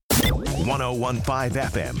1015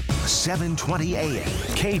 FM, 720 AM.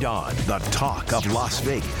 KDWN, the talk of Las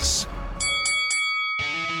Vegas.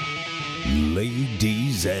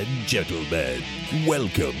 Ladies and gentlemen,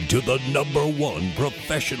 welcome to the #1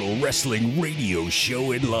 professional wrestling radio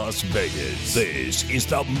show in Las Vegas. This is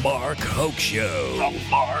the Mark Hoke Show. The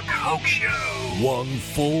Mark Hoke Show. 1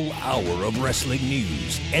 full hour of wrestling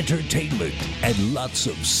news, entertainment, and lots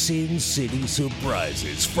of Sin City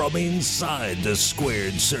surprises from inside the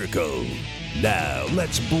squared circle. Now,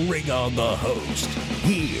 let's bring on the host.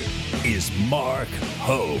 Here is Mark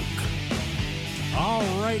Hoke. All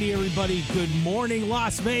righty, everybody. Good morning,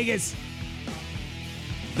 Las Vegas.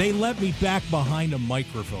 They let me back behind a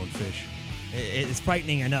microphone, Fish. It's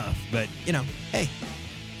frightening enough, but, hey,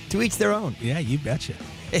 to each their own. Yeah, you betcha.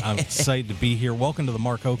 I'm excited to be here. Welcome to the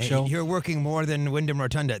Mark Hoke Show. You're working more than Wyndham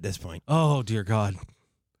Rotunda at this point. Oh, dear God.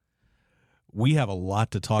 We have a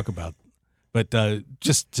lot to talk about. But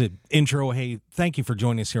just to intro, hey, thank you for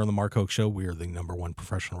joining us here on the Mark Hoke Show. We are the #1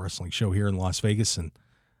 professional wrestling show here in Las Vegas, and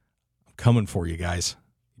coming for you guys.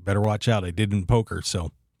 You better watch out. I did in poker,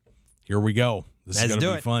 so here we go. This is going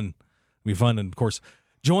to be fun. Be fun. And, of course,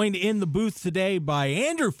 joined in the booth today by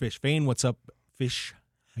Andrew Fish. Fain, what's up, Fish?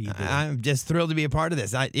 How you doing? I'm just thrilled to be a part of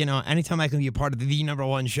this. Anytime I can be a part of the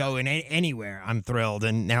 #1 show in anywhere, I'm thrilled.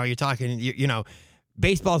 And now you're talking,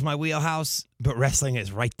 baseball's my wheelhouse, but wrestling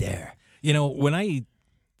is right there. When I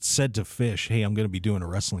said to Fish, hey, I'm going to be doing a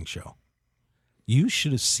wrestling show, you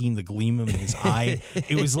should have seen the gleam in his eye.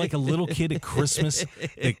 It was like a little kid at Christmas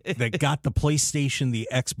that got the PlayStation, the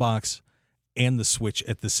Xbox, and the Switch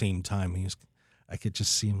at the same time. I could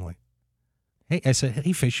just see him like, hey, I said,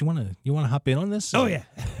 hey, Fish, you want to hop in on this? Oh, yeah.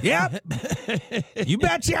 Yeah. You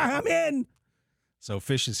betcha, I'm in. So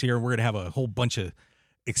Fish is here. We're going to have a whole bunch of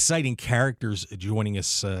exciting characters joining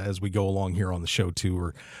us as we go along here on the show, too.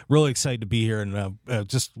 We're really excited to be here. And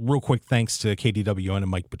just real quick thanks to KDWN and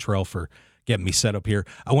Mike Petrell for getting me set up here.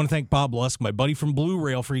 I want to thank Bob Lusk, my buddy from Blue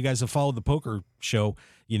Rail, for you guys that follow the poker show.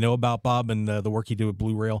 You know about Bob and the work he did with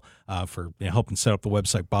Blue Rail for helping set up the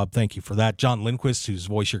website. Bob, thank you for that. John Lindquist, whose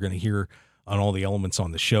voice you're going to hear on all the elements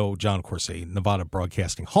on the show. John, of course, a Nevada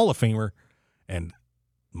Broadcasting Hall of Famer, and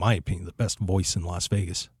in my opinion, the best voice in Las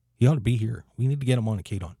Vegas. He ought to be here. We need to get him on a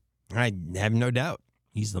KDWN. I have no doubt.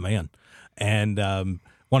 He's the man. And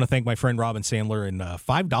want to thank my friend Robin Sandler and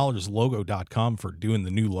 $5logo.com for doing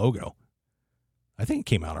the new logo. I think it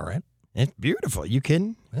came out all right. It's beautiful. You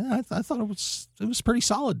kidding? Yeah, I thought it was pretty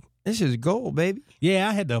solid. This is gold, baby. Yeah,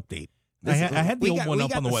 I had to update. I had the old one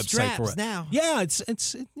up on the website for it. Now. Yeah,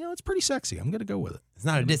 it's pretty sexy. I'm gonna go with it. It's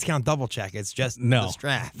not a discount double check. It's just the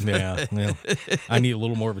strap. Yeah, I need a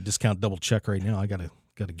little more of a discount double check right now. I gotta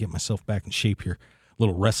get myself back in shape here, a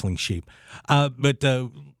little wrestling shape. Let's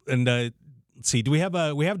see. Do we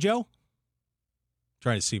have Joe?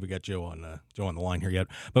 Trying to see if we got Joe on the line here yet.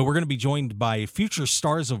 But we're going to be joined by future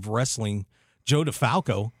stars of wrestling, Joe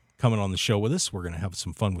DeFalco, coming on the show with us. We're going to have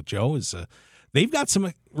some fun with Joe. They've got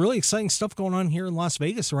some really exciting stuff going on here in Las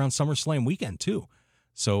Vegas around SummerSlam weekend, too.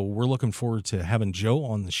 So we're looking forward to having Joe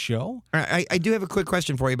on the show. I do have a quick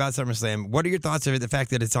question for you about SummerSlam. What are your thoughts of it, the fact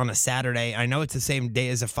that it's on a Saturday? I know it's the same day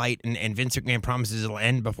as a fight, and Vince McMahon promises it'll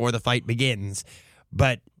end before the fight begins.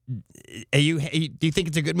 But do you think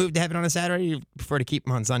it's a good move to have it on a Saturday, or you prefer to keep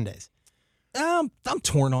them on Sundays? I'm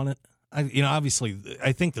torn on it. Obviously,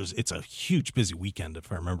 I think it's a huge busy weekend,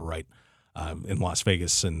 if I remember right, in Las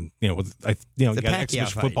Vegas, and you got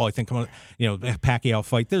exhibition football. I think coming, Pacquiao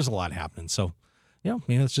fight. There's a lot happening, so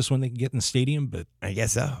it's just when they can get in the stadium. But I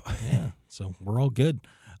guess so. Yeah, so we're all good.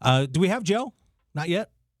 Do we have Joe? Not yet.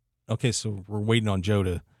 Okay, so we're waiting on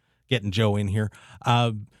getting Joe in here.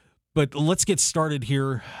 But let's get started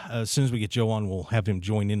here. As soon as we get Joe on, we'll have him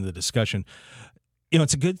join in the discussion.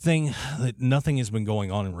 It's a good thing that nothing has been going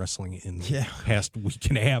on in wrestling in the past week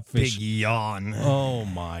and a half. Big yawn. Oh,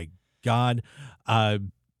 my God.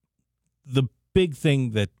 The big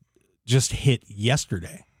thing that just hit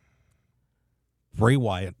yesterday, Bray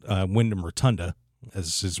Wyatt, Wyndham Rotunda,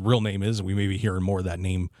 as his real name is, and we may be hearing more of that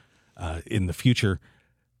name in the future,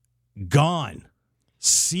 gone.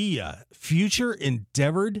 See ya. Future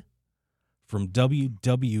endeavored from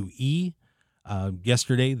WWE.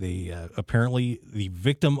 Yesterday, they apparently the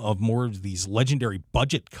victim of more of these legendary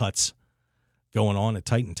budget cuts going on at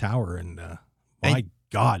Titan Tower, and my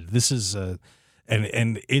God, this is and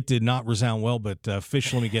it did not resound well. But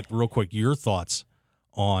Fish, let me get real quick your thoughts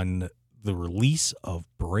on the release of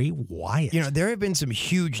Bray Wyatt. There have been some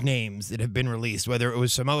huge names that have been released, whether it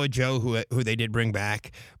was Samoa Joe, who they did bring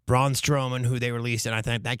back, Braun Strowman, who they released, and I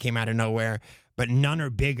think that came out of nowhere, but none are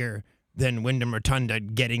bigger than Wyndham Rotunda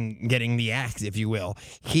getting the axe, if you will.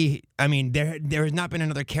 There has not been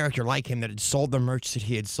another character like him that had sold the merch that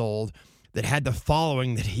he had sold, that had the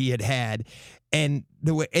following that he had, and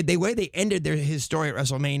the way they ended his story at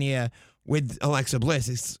WrestleMania with Alexa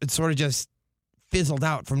Bliss, it sort of just fizzled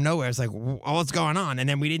out from nowhere. It's like, what's going on? And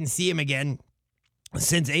then we didn't see him again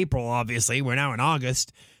since April. Obviously, we're now in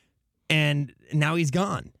August, and now he's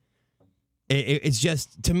gone. It's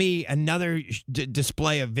just, to me, another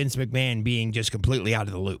display of Vince McMahon being just completely out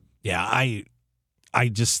of the loop. Yeah, I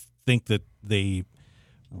just think that they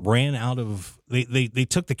ran out of they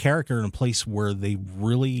took the character in a place where they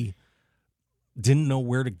really didn't know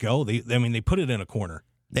where to go. They put it in a corner.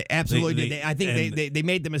 They absolutely did. I think they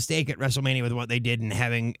made the mistake at WrestleMania with what they did and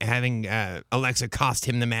having Alexa cost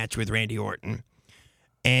him the match with Randy Orton.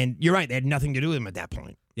 And you're right, they had nothing to do with him at that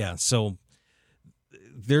point. Yeah, so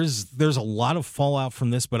there's a lot of fallout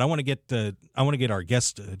from this, but I want to get our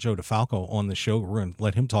guest Joe DeFalco on the show. We're going to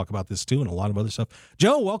let him talk about this too and a lot of other stuff.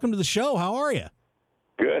 Joe, welcome to the show. How are you?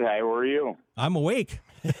 Good. How are you? I'm awake.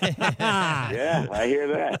 Yeah, I hear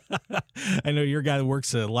that. I know you're a guy that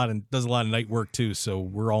works does a lot of night work too, so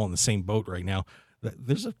we're all in the same boat right now.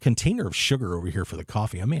 There's a container of sugar over here for the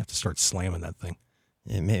coffee. I may have to start slamming that thing.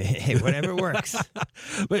 Hey, whatever works.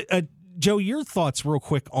 But Joe, your thoughts real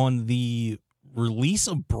quick on the release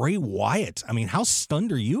of Bray Wyatt. I mean, how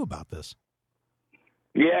stunned are you about this?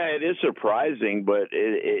 Yeah, it is surprising, but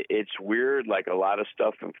it's weird. Like, a lot of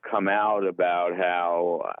stuff have come out about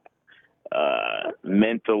how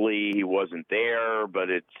mentally he wasn't there, but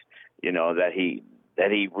it's, that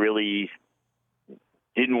he really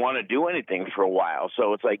didn't want to do anything for a while.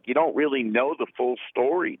 So it's like you don't really know the full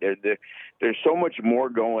story. There's so much more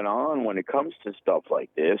going on when it comes to stuff like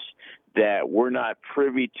this that we're not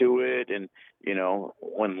privy to it. And,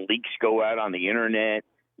 when leaks go out on the internet,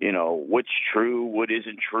 what's true, what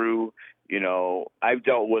isn't true. I've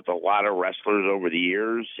dealt with a lot of wrestlers over the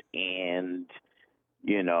years, and,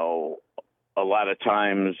 a lot of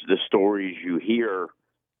times the stories you hear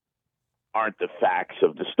aren't the facts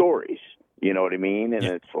of the stories. You know what I mean? And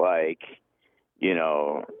It's like,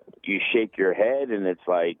 you shake your head, and it's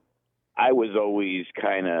like, I was always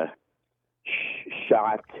kind of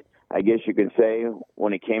shocked, I guess you can say,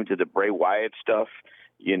 when it came to the Bray Wyatt stuff.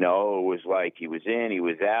 It was like he was in, he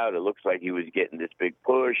was out. It looks like he was getting this big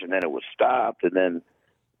push, and then it was stopped. And then,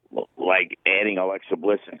 like, adding Alexa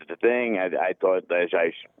Bliss into the thing, I thought, as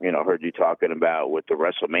I heard you talking about with the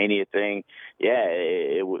WrestleMania thing, yeah,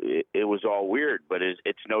 it was all weird. But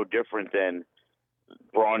it's no different than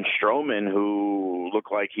Braun Strowman, who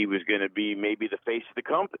looked like he was going to be maybe the face of the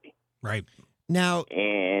company. Right. Now,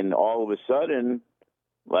 and all of a sudden,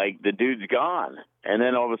 like, the dude's gone. And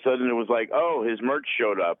then all of a sudden it was like, oh, his merch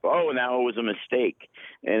showed up. Oh, now it was a mistake.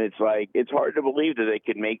 And it's like, it's hard to believe that they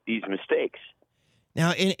could make these mistakes.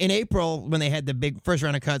 Now, in April, when they had the big first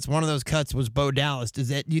round of cuts, one of those cuts was Bo Dallas. Do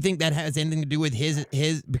you think that has anything to do with his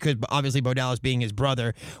because obviously Bo Dallas being his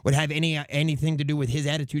brother would have anything to do with his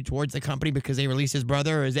attitude towards the company because they released his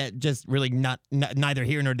brother, or is that just really not neither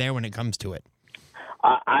here nor there when it comes to it?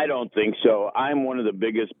 I don't think so. I'm one of the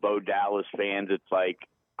biggest Bo Dallas fans. It's like,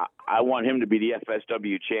 I want him to be the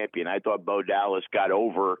FSW champion. I thought Bo Dallas got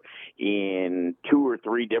over in 2 or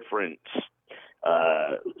 3 different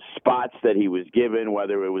spots that he was given,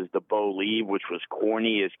 whether it was the Bo Leave, which was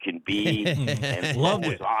corny as can be, and Loved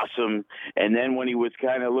was it. awesome. And then when he was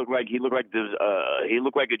kind of looked like a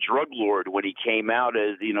drug lord when he came out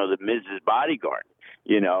as the Miz's bodyguard,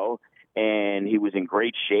 and he was in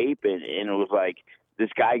great shape, and it was like this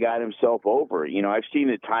guy got himself over. I've seen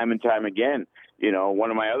it time and time again. One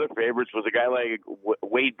of my other favorites was a guy like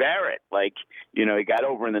Wade Barrett. Like, he got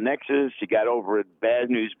over in the Nexus, he got over at Bad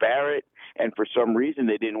News Barrett, and for some reason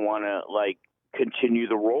they didn't want to, like, continue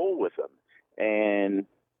the role with him.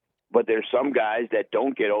 But there's some guys that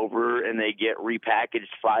don't get over, and they get repackaged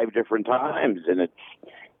 5 different times, and it's,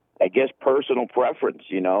 I guess, personal preference.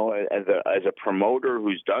 As a promoter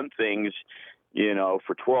who's done things,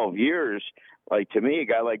 for 12 years, like, to me, a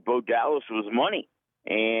guy like Bo Dallas was money,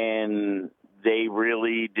 and they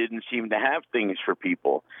really didn't seem to have things for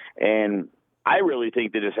people. And I really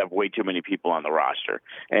think they just have way too many people on the roster.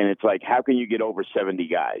 And it's like, how can you get over 70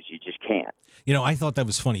 guys? You just can't. I thought that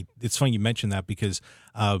was funny. It's funny you mentioned that because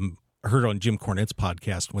I heard on Jim Cornette's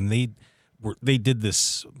podcast when they did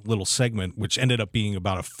this little segment, which ended up being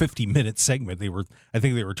about a 50-minute segment. I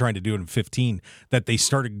think they were trying to do it in 15, that they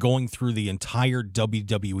started going through the entire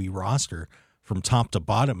WWE roster from top to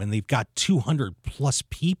bottom, and they've got 200 plus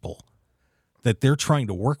people that they're trying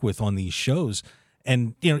to work with on these shows.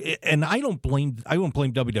 And, and I won't blame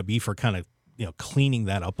WWE for kind of, cleaning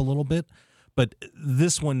that up a little bit, But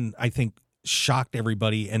this one, I think, shocked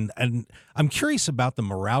everybody. And I'm curious about the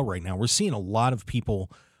morale right now. We're seeing a lot of people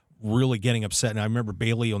really getting upset. And I remember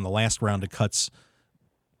Bailey on the last round of cuts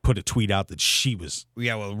put a tweet out that she was Ruby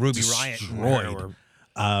Riott destroyed.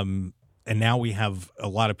 And now we have a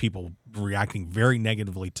lot of people reacting very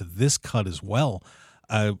negatively to this cut as well.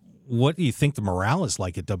 What do you think the morale is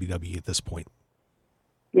like at WWE at this point?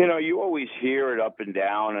 You know, you always hear it up and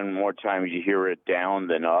down, and more times you hear it down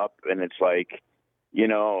than up. And it's like, you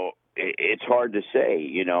know, it's hard to say.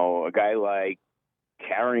 You know, a guy like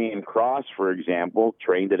Karrion Kross, for example,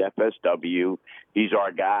 trained at FSW. He's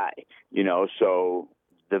our guy, you know, so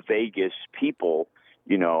the Vegas people,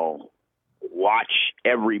 you know, watch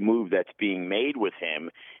every move that's being made with him.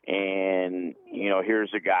 And, you know,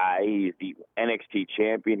 here's a guy, he's the NXT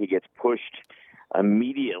champion. He gets pushed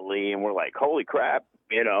immediately, and we're like, holy crap,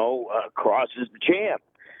 you know, Kross is the champ.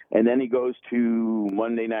 And then he goes to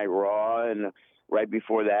Monday Night Raw, and right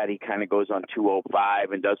before that, he kind of goes on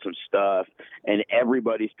 205 and does some stuff, and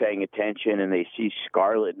everybody's paying attention, and they see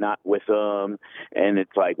Scarlett not with them, and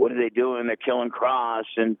it's like, what are they doing? They're killing Kross,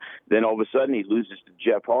 and then all of a sudden he loses to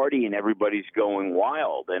Jeff Hardy, and everybody's going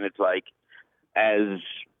wild, and it's like, as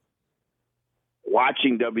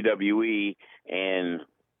watching WWE and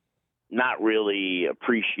not really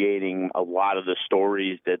appreciating a lot of the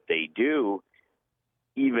stories that they do,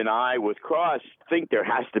 even I, with Kross, think there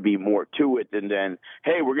has to be more to it than then,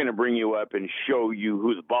 hey, we're going to bring you up and show you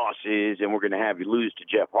who the boss is, and we're going to have you lose to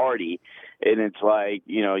Jeff Hardy. And it's like,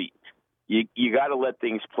 you know, you got to let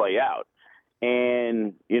things play out.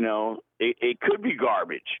 And, you know, it could be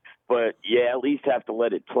garbage, but you at least have to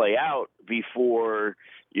let it play out before,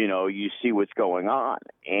 you know, you see what's going on.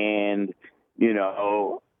 And, you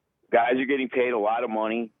know, guys are getting paid a lot of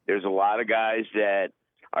money. There's a lot of guys that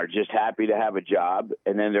are just happy to have a job.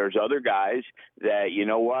 And then there's other guys that, you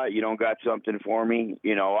know what, you don't got something for me.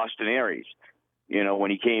 You know, Austin Aries, you know,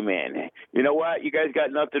 when he came in, you know what, you guys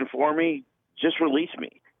got nothing for me, just release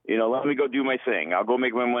me. You know, let me go do my thing. I'll go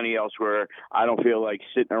make my money elsewhere. I don't feel like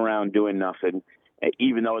sitting around doing nothing,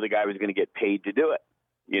 even though the guy was going to get paid to do it.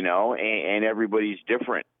 You know, and everybody's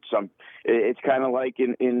different. It's kind of like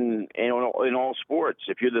in all sports.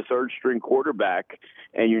 If you're the third string quarterback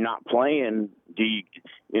and you're not playing, you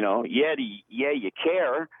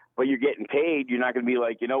care, but you're getting paid. You're not going to be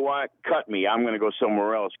like, you know what, cut me. I'm going to go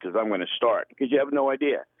somewhere else because I'm going to start, because you have no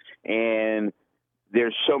idea. And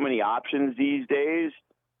there's so many options these days,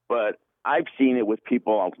 but I've seen it with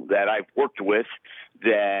people that I've worked with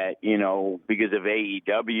that, you know, because of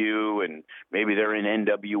AEW, and maybe they're in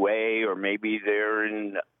NWA, or maybe they're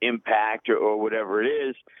in Impact or whatever it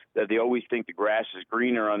is, that they always think the grass is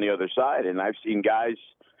greener on the other side. And I've seen guys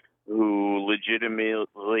who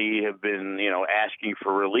legitimately have been, you know, asking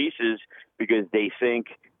for releases because they think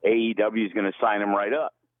AEW is going to sign them right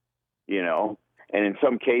up, you know, and in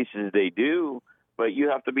some cases they do, but you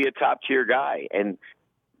have to be a top tier guy. And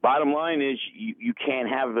bottom line is you can't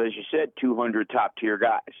have, as you said, 200 top-tier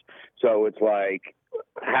guys. So it's like,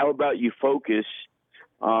 how about you focus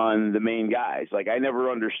on the main guys? Like, I never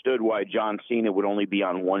understood why John Cena would only be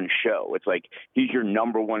on one show. It's like, he's your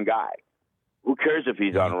number one guy. Who cares if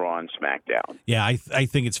he's on Raw and SmackDown? Yeah, I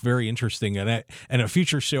think it's very interesting. And a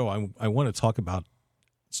future show, I want to talk about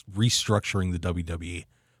restructuring the WWE,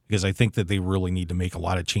 because I think that they really need to make a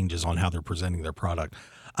lot of changes on how they're presenting their product.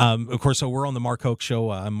 Of course, so we're on the Mark Hoke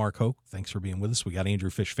Show. I'm Mark Hoke. Thanks for being with us. We got Andrew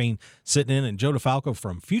Fish Fain sitting in, and Joe DeFalco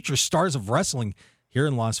from Future Stars of Wrestling here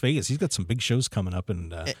in Las Vegas. He's got some big shows coming up,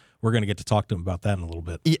 and we're going to get to talk to him about that in a little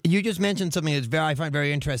bit. You just mentioned something that's I find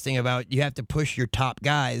very interesting about you have to push your top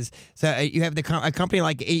guys. So you have a company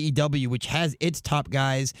like AEW, which has its top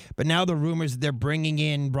guys, but now the rumors they're bringing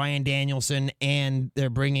in Bryan Danielson and they're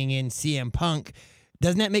bringing in CM Punk.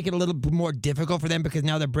 Doesn't that make it a little bit more difficult for them, because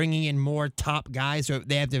now they're bringing in more top guys, so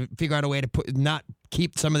they have to figure out a way to not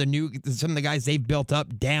keep some of the guys they've built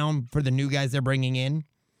up down for the new guys they're bringing in?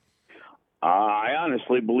 I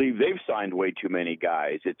honestly believe they've signed way too many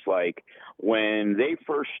guys. It's like when they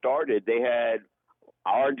first started, they had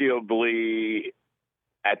arguably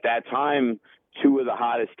at that time two of the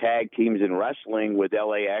hottest tag teams in wrestling with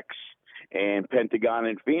LAX and Pentagon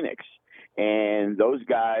and Phoenix. And those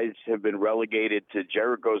guys have been relegated to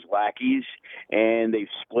Jericho's lackeys, and they've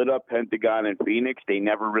split up Pentagon and Phoenix. They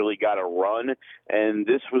never really got a run, and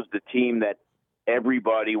this was the team that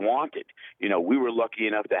everybody wanted. You know, we were lucky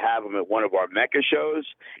enough to have them at one of our Mecca shows,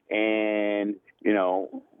 and, you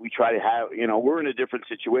know, we try to have, you know, we're in a different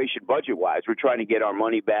situation budget-wise. We're trying to get our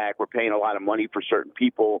money back. We're paying a lot of money for certain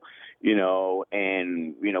people, you know,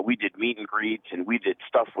 and, you know, we did meet and greets, and we did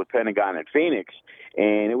stuff with Pentagon and Phoenix,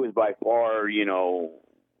 and it was by far, you know,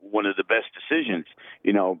 one of the best decisions.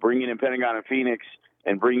 You know, bringing in Pentagon and Phoenix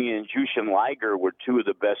and bringing in Jushin Liger were two of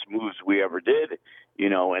the best moves we ever did, you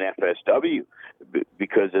know, in FSW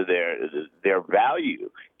because of their value.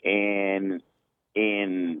 And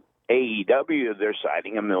in AEW, they're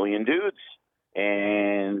signing 1 million dudes.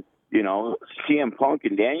 And, you know, CM Punk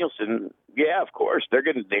and Danielson, yeah, of course, they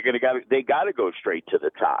got to go straight to the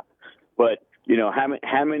top. But, you know,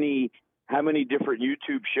 how many different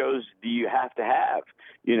YouTube shows do you have to have?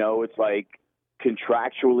 You know, it's like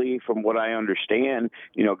contractually, from what I understand,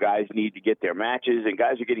 you know, guys need to get their matches, and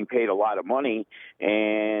guys are getting paid a lot of money,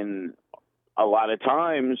 and a lot of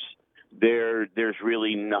times there's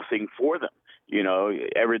really nothing for them. You know,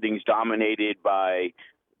 everything's dominated by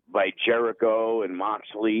Jericho and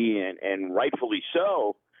Moxley, and rightfully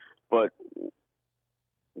so, but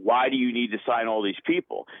why do you need to sign all these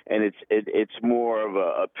people? And it's more of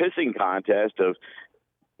a pissing contest of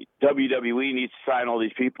WWE needs to sign all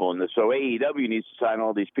these people, and so AEW needs to sign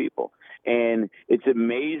all these people. And it's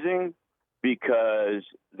amazing because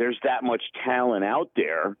there's that much talent out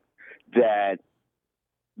there that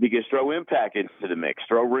because throw Impact into the mix,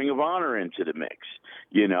 throw Ring of Honor into the mix,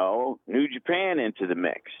 you know, New Japan into the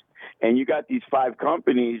mix. And you got these 5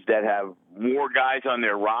 companies that have more guys on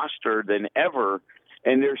their roster than ever,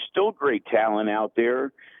 and there's still great talent out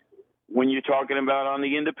there when you're talking about on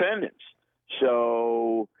the independents.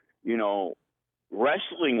 So, you know,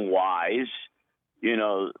 wrestling-wise, you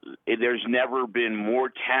know, there's never been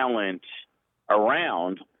more talent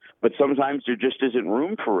around, but sometimes there just isn't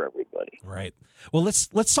room for everybody. Right. Well,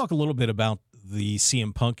 let's talk a little bit about the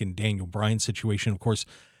CM Punk and Daniel Bryan situation. Of course,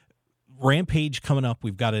 Rampage coming up.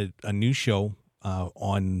 We've got a new show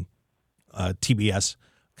on TBS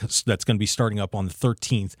that's going to be starting up on the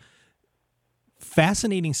 13th.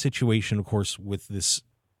 Fascinating situation, of course, with this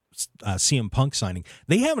CM Punk signing.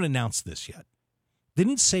 They haven't announced this yet. They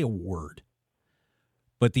didn't say a word.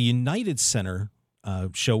 But the United Center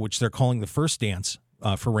show, which they're calling the First Dance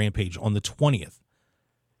for Rampage on the 20th,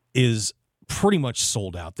 is pretty much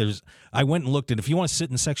sold out. I went and looked, and if you want to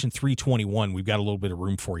sit in section 321, we've got a little bit of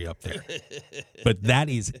room for you up there. But that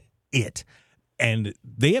is it. And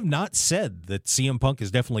they have not said that CM Punk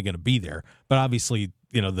is definitely going to be there. But obviously,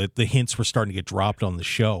 you know, the hints were starting to get dropped on the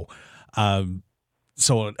show.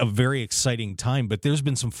 So a very exciting time. But there's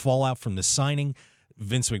been some fallout from the signing.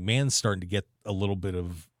 Vince McMahon's starting to get a little bit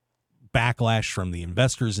of backlash from the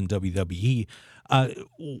investors in WWE.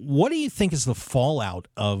 What do you think is the fallout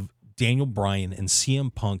of Daniel Bryan and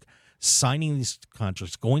CM Punk signing these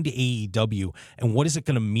contracts, going to AEW, and what is it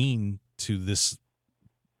going to mean to this,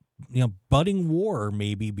 you know, budding war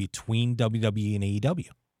maybe between WWE and AEW?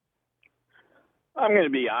 I'm going to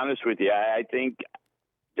be honest with you. I think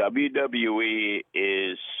WWE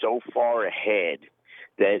is so far ahead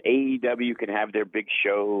that AEW can have their big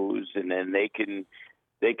shows and then they can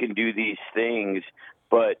do these things,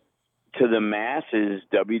 but to the masses,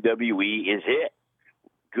 WWE is it.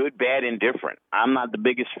 Good, bad, indifferent. I'm not the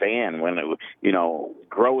biggest fan.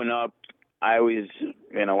 Growing up, I always,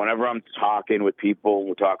 you know, whenever I'm talking with people,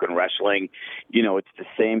 we're talking wrestling, you know, it's the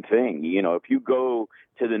same thing. You know, if you go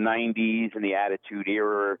to the 90s and the Attitude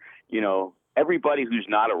Era, you know, everybody who's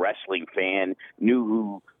not a wrestling fan knew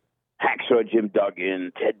who Hacksaw Jim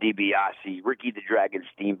Duggan, Ted DiBiase, Ricky the Dragon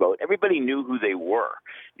Steamboat, everybody knew who they were,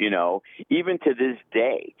 you know, even to this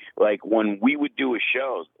day. Like when we would do a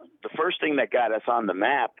show, the first thing that got us on the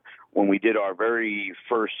map when we did our very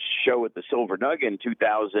first show at the Silver Nugget in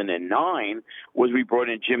 2009 was we brought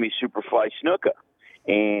in Jimmy Superfly Snuka.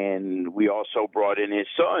 And we also brought in his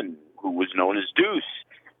son, who was known as Deuce,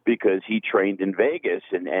 because he trained in Vegas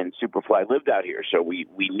and Superfly lived out here. So we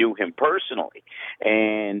knew him personally.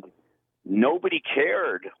 And nobody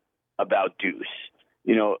cared about Deuce.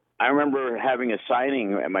 You know, I remember having a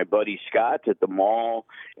signing at my buddy Scott's at the mall,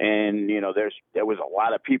 and, you know, there was a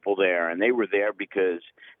lot of people there, and they were there because,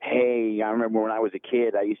 hey, I remember when I was a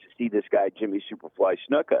kid, I used to see this guy, Jimmy Superfly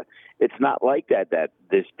Snuka. It's not like that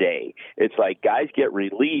this day. It's like guys get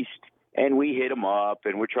released, and we hit them up,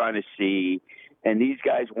 and we're trying to see, and these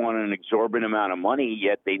guys want an exorbitant amount of money,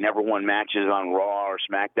 yet they never won matches on Raw or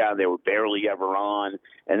SmackDown. They were barely ever on,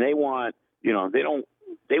 and they want, you know,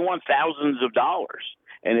 they want thousands of dollars.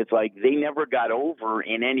 And it's like they never got over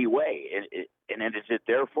in any way. And is it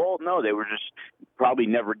their fault? No, they were just probably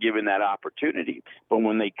never given that opportunity. But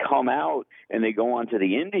when they come out and they go onto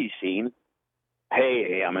the indie scene,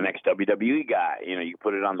 hey, I'm an ex-WWE guy. You know, you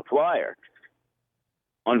put it on the flyer.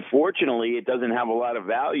 Unfortunately, it doesn't have a lot of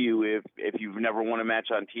value if you've never won a match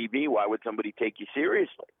on TV. Why would somebody take you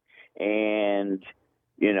seriously? And,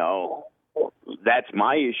 you know, that's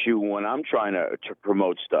my issue when I'm trying to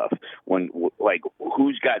promote stuff. When like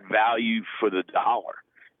who's got value for the dollar,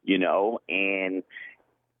 and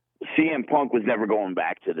CM Punk was never going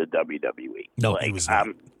back to the WWE. No, he was not.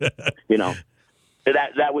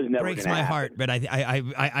 That was never breaks gonna my happen. heart, but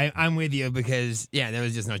I'm with you because there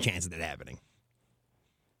was just no chance of that happening.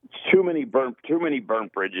 Too many burnt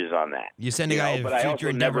bridges on that. You send a guy but a I future also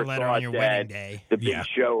endeavor never letter thought on your that wedding day. The Big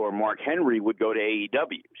Show or Mark Henry would go to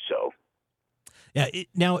AEW. So Yeah.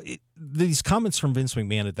 These comments from Vince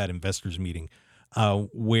McMahon at that investors meeting,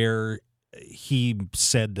 where he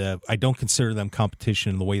said, "I don't consider them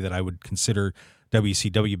competition in the way that I would consider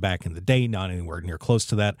WCW back in the day, not anywhere near close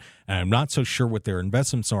to that. And I'm not so sure what their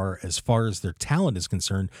investments are as far as their talent is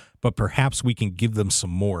concerned, but perhaps we can give them some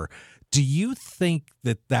more." Do you think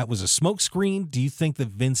that was a smokescreen? Do you think that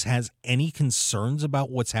Vince has any concerns about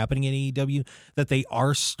what's happening in AEW, that they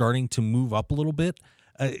are starting to move up a little bit?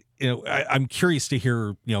 I'm curious to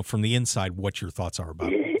hear, from the inside what your thoughts are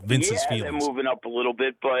about Vince's feelings. They're moving up a little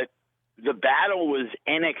bit, but the battle was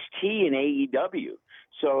NXT and AEW.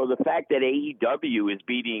 So the fact that AEW is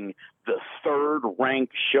beating the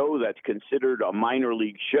third-ranked show that's considered a minor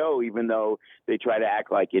league show, even though they try to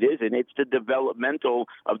act like it isn't, it's the developmental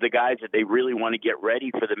of the guys that they really want to get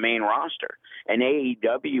ready for the main roster. And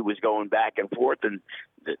AEW was going back and forth, and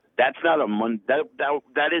that's not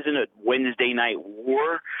that isn't a Wednesday night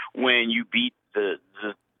war when you beat the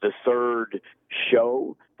third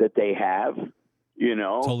show that they have.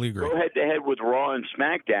 Totally agree. Go head to head with Raw and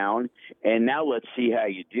SmackDown, and now let's see how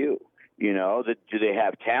you do. Do they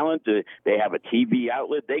have talent? Do they have a TV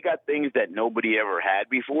outlet? They got things that nobody ever had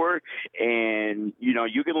before. And,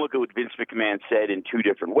 you can look at what Vince McMahon said in two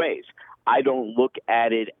different ways. I don't look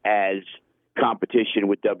at it as competition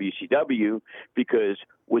with WCW because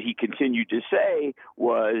what he continued to say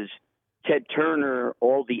was Ted Turner,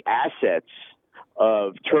 all the assets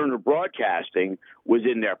of Turner Broadcasting was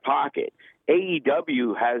in their pocket.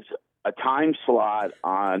 AEW has a time slot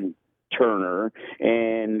on Turner,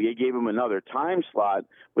 and they gave him another time slot,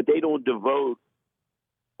 but they don't devote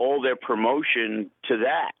all their promotion to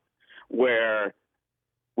that, where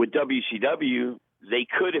with WCW, they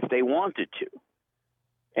could if they wanted to.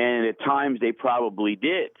 And at times they probably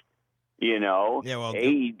did.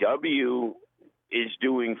 AEW is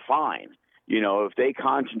doing fine. If they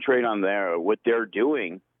concentrate on what they're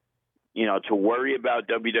doing, to worry about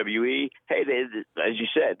WWE, hey, as you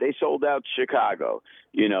said, they sold out Chicago,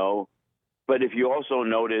 But if you also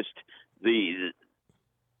noticed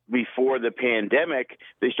before the pandemic,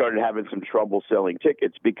 they started having some trouble selling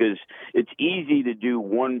tickets because it's easy to do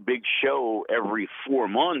one big show every 4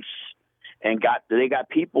 months, and they got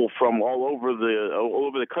people from all over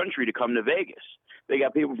the country to come to Vegas. They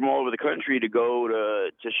got people from all over the country to go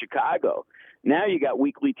to Chicago. Now you got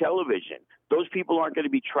weekly television. Those people aren't going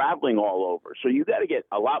to be traveling all over. So you got to get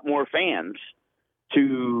a lot more fans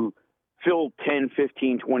to fill 10,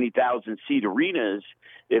 15, 20,000 seat arenas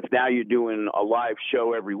if now you're doing a live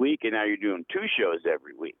show every week and now you're doing 2 shows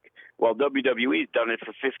every week. Well, WWE's done it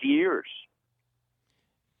for 50 years.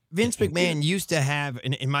 Vince McMahon used to have,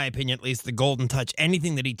 in my opinion at least, the golden touch.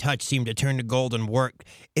 Anything that he touched seemed to turn to gold and work.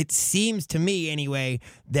 It seems to me, anyway,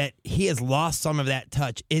 that he has lost some of that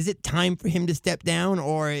touch. Is it time for him to step down,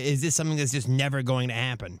 or is this something that's just never going to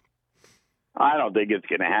happen? I don't think it's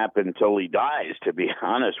going to happen until he dies, to be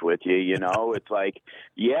honest with you. It's like,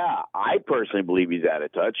 yeah, I personally believe he's out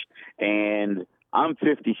of touch, and I'm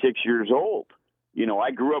 56 years old.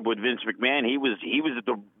 I grew up with Vince McMahon. He was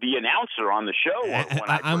the announcer on the show. When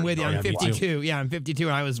I'm with you. I'm 52. Yeah, I'm 52,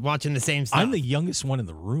 and I was watching the same stuff. I'm the youngest one in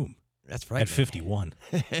the room. That's right. At 51.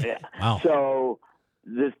 Yeah. Wow. So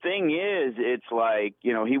the thing is, it's like,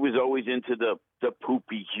 he was always into the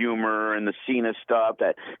poopy humor and the Cena stuff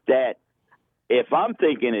that if I'm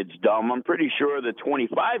thinking it's dumb, I'm pretty sure the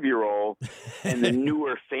 25-year-old and the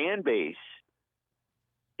newer fan base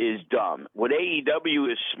is dumb. What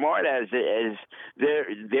AEW is smart as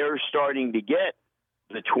they're starting to get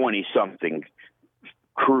the 20-something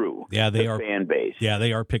crew. Yeah, they are fan base. Yeah,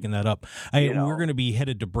 they are picking that up. We're going to be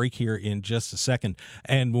headed to break here in just a second,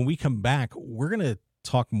 and when we come back, we're going to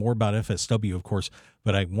talk more about FSW, of course.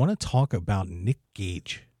 But I want to talk about Nick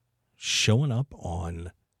Gage showing up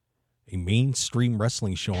on a mainstream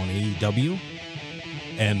wrestling show on AEW.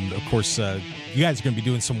 And, of course, you guys are going to be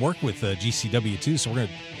doing some work with GCW, too, so we're going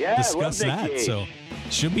to discuss that. So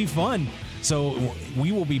it should be fun. So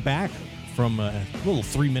we will be back from a little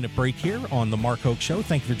 3-minute break here on the Mark Hoke Show.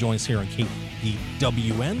 Thank you for joining us here on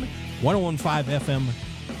KDWN, 101.5 FM,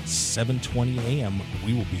 720 AM.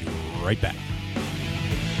 We will be right back.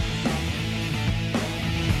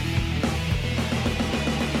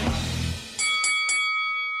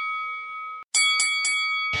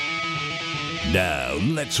 Now,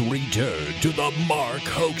 let's return to the Mark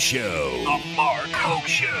Hoke Show. The Mark Hoke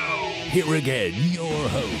Show. Here again, your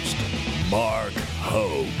host, Mark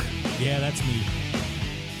Hoke. Yeah, that's me.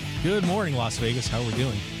 Good morning, Las Vegas. How are we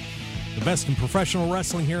doing? The best in professional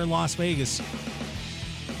wrestling here in Las Vegas.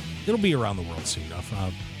 It'll be around the world soon enough.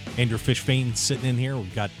 Andrew Fain sitting in here.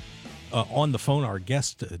 We've got on the phone our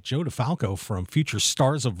guest, Joe DeFalco from Future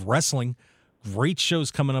Stars of Wrestling. Great shows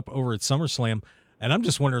coming up over at SummerSlam. And I'm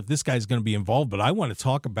just wondering if this guy's going to be involved. But I want to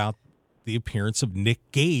talk about the appearance of Nick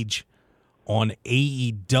Gage on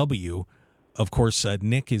AEW. Of course,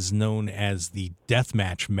 Nick is known as the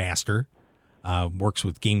Deathmatch Master. Works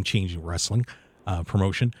with Game Changing Wrestling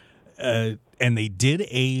promotion. And they did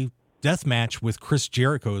a death match with Chris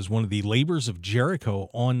Jericho as one of the Labors of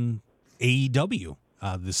Jericho on AEW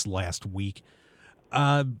this last week.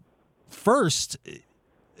 First,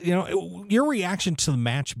 your reaction to the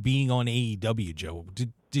match being on AEW, Joe. Did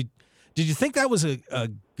you think that was a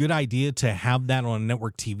good idea to have that on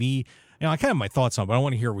network TV? I kind of have my thoughts on it, but I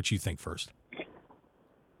want to hear what you think first.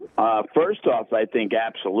 First off, I think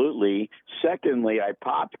absolutely. Secondly, I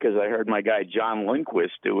popped because I heard my guy John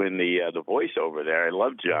Lindquist doing the voiceover there. I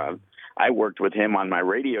love John. I worked with him on my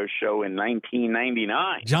radio show in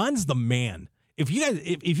 1999. John's the man. If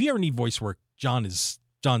you ever need voice work, John's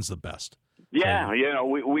the best. Yeah,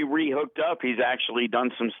 we re-hooked up. He's actually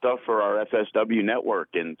done some stuff for our FSW network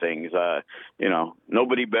and things.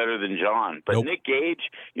 Nobody better than John. But nope. Nick Gage,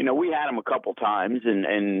 we had him a couple times,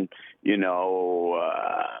 and he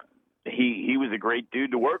was a great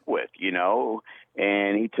dude to work with,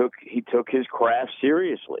 and he took his craft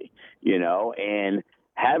seriously, and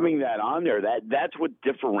having that on there, that's what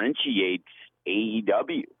differentiates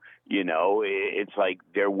AEW. It's like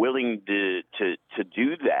they're willing to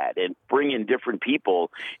do that and bring in different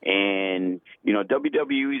people. And,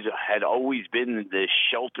 WWE's had always been this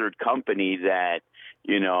sheltered company that,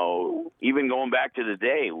 even going back to the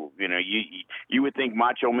day, you would think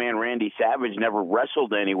Macho Man Randy Savage never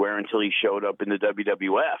wrestled anywhere until he showed up in the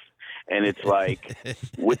WWF. And it's like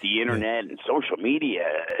with the internet and social media,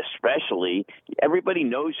 especially, everybody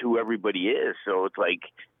knows who everybody is. So it's like,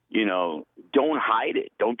 don't hide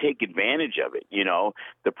it. Don't take advantage of it.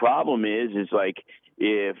 The problem is like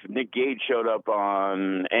if Nick Gage showed up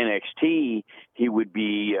on NXT, he would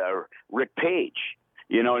be Rick Page.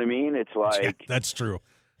 You know what I mean? It's like... Yeah, that's true.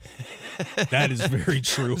 That is very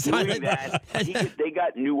true. Doing that, they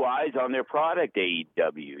got new eyes on their product,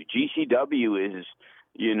 AEW. GCW is...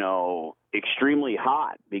 extremely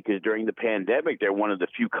hot because during the pandemic, they're one of the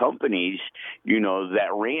few companies, that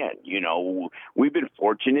ran. We've been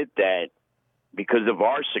fortunate that because of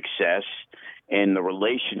our success and the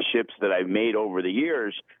relationships that I've made over the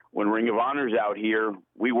years, when Ring of Honor's out here,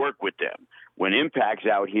 we work with them. When Impact's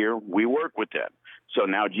out here, we work with them. So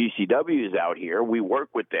now GCW is out here, we work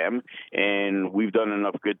with them, and we've done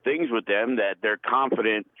enough good things with them that they're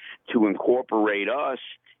confident to incorporate us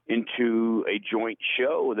into a joint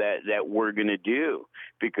show that we're going to do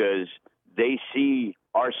because they see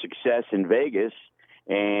our success in Vegas,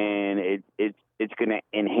 and it's going to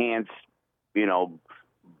enhance,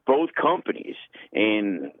 both companies.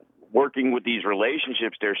 And working with these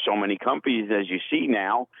relationships, there's so many companies, as you see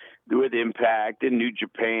now, with Impact and New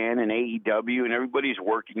Japan and AEW, and everybody's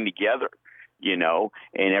working together,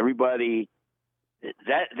 and everybody...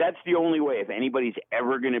 That's the only way. If anybody's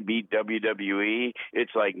ever going to beat WWE,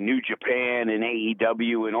 it's like New Japan and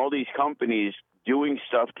AEW and all these companies doing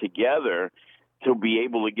stuff together to be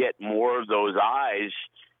able to get more of those eyes,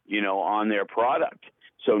 on their product.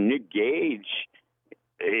 So Nick Gage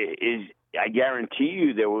is, I guarantee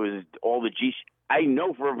you, there was all the I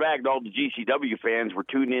know for a fact all the GCW fans were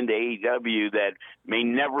tuning into AEW that may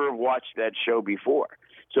never have watched that show before.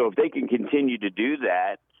 So if they can continue to do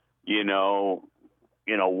that,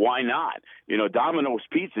 why not? Domino's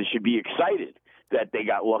Pizza should be excited that they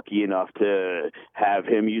got lucky enough to have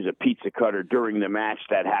him use a pizza cutter during the match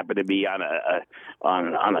that happened to be on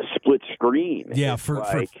a split screen. Yeah,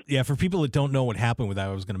 for people that don't know what happened with that,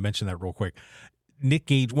 I was going to mention that real quick. Nick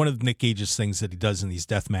Gage, one of Nick Gage's things that he does in these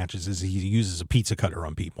death matches is he uses a pizza cutter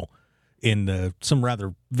on people in some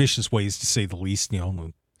rather vicious ways, to say the least.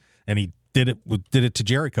 And he did it to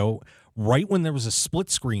Jericho right when there was a split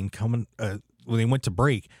screen coming. When they went to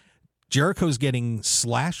break, Jericho's getting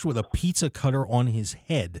slashed with a pizza cutter on his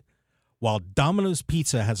head while Domino's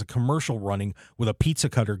Pizza has a commercial running with a pizza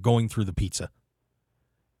cutter going through the pizza.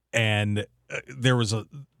 And there was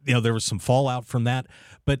some fallout from that.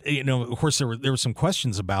 But, of course, there were some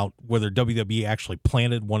questions about whether WWE actually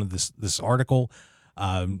planted one of this article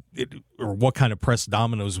or what kind of press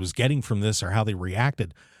Domino's was getting from this or how they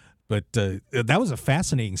reacted. But that was a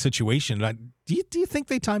fascinating situation. Do you think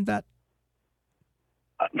they timed that?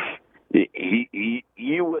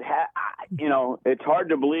 You would have, it's hard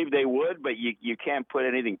to believe they would, but you can't put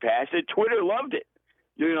anything past it. Twitter loved it.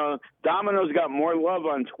 Domino's got more love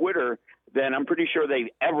on Twitter than I'm pretty sure they've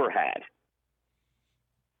ever had.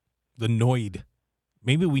 The Noid.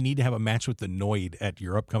 Maybe we need to have a match with the Noid at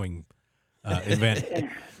your upcoming event.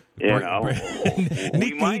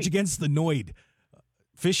 Nick Gage against the Noid.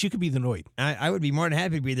 Fish, you could be the Noid. I would be more than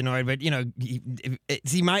happy to be the Noid, but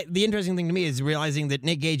the interesting thing to me is realizing that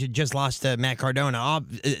Nick Gage had just lost to Matt Cardona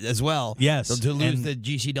as well. Yes, to lose the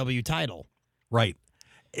GCW title. Right.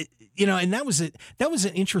 And that was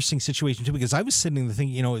an interesting situation too, because I was sitting there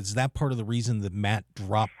thinking, is that part of the reason that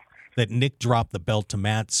Nick dropped the belt to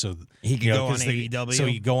Matt so he could go on AEW? So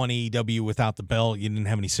you go on AEW without the belt. You didn't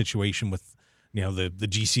have any situation with the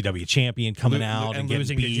GCW champion coming out and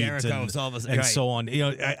losing getting beat to Jericho and so on.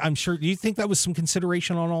 I'm sure. Do you think that was some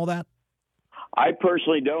consideration on all that? I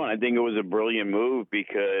personally don't. I think it was a brilliant move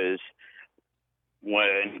because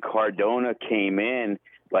when Cardona came in,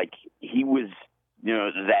 like he was,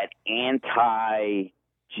 that anti-GCW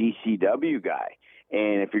guy.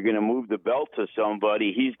 And if you're going to move the belt to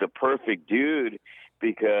somebody, he's the perfect dude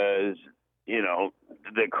because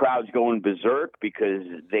the crowd's going berserk because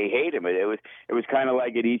they hate him. It was kind of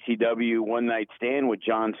like at ECW One Night Stand with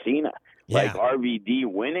John Cena. Yeah. Like RVD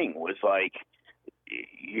winning was like,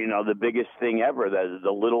 the biggest thing ever.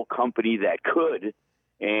 The little company that could,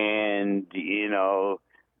 and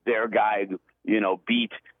their guy,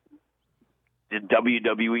 beat the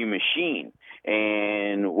WWE machine.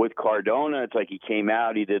 And with Cardona, it's like he came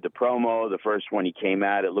out, he did the promo. The first one he came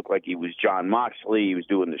out, it looked like he was John Moxley. He was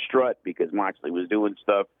doing the strut because Moxley was doing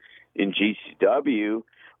stuff in GCW.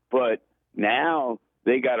 But now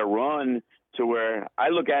they got to run to where I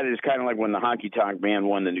look at it as kind of like when the Honky Tonk Man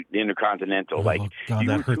won the Intercontinental. Oh, like God,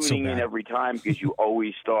 you were tuning in every time because you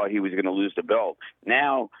always thought he was going to lose the belt.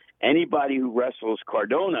 Now anybody who wrestles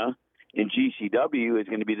Cardona in GCW is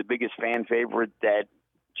going to be the biggest fan favorite that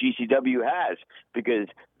GCW has because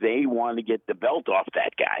they want to get the belt off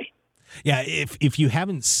that guy. Yeah, if you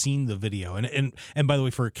haven't seen the video, and by the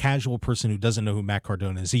way, for a casual person who doesn't know who Matt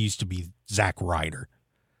Cardona is, he used to be Zack Ryder.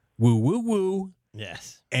 Woo, woo, woo.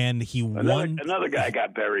 Yes. And he won. Another guy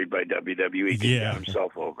got buried by WWE. He got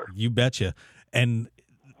himself over. You betcha. And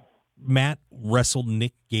Matt wrestled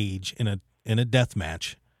Nick Gage in a death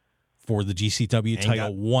match for the GCW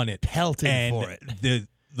title, won it. Pelted for it.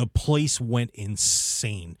 The place went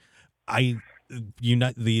insane.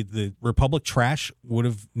 The Republic Trash would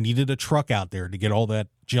have needed a truck out there to get all that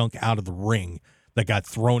junk out of the ring that got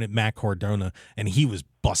thrown at Matt Cardona, and he was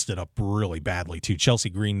busted up really badly too. Chelsea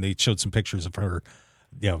Green, they showed some pictures of her,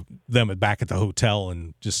 them back at the hotel,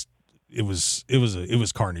 and just it was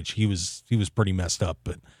carnage. He was pretty messed up,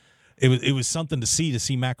 but it was something to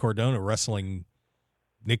see Matt Cardona wrestling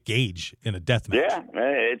Nick Gage in a death match. Yeah,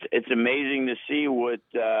 it's amazing to see what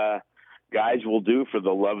guys will do for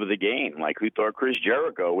the love of the game. Like, who thought Chris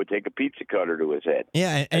Jericho would take a pizza cutter to his head?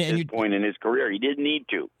 Yeah, at this point in his career, he didn't need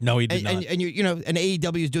to. No, he did not. And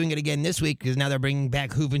AEW is doing it again this week because now they're bringing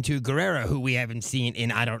back Juventud Guerrera, who we haven't seen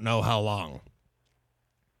in I don't know how long.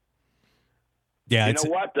 Yeah, you know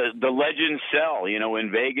what? The legends sell.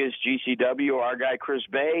 In Vegas, GCW, our guy Chris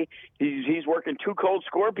Bay, he's working Too Cold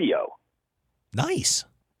Scorpio. Nice.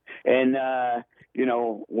 And,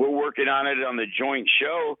 we're working on it on the joint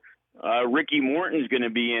show. Ricky Morton's going to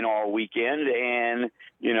be in all weekend, and,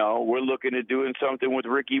 we're looking at doing something with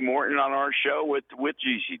Ricky Morton on our show with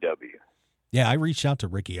GCW. Yeah, I reached out to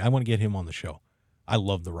Ricky. I want to get him on the show. I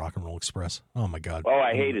love the Rock and Roll Express. Oh, my God. Oh,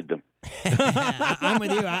 I hated them. I'm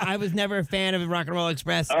with you. I was never a fan of Rock and Roll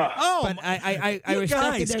Express. But I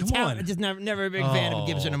respected their talent. I'm just never a big fan of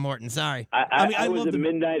Gibson and Morton. Sorry. I was a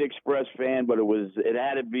Midnight Express fan, but it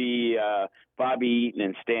had to be Bobby Eaton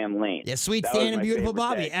and Stan Lane. Yeah, Sweet Stan and Beautiful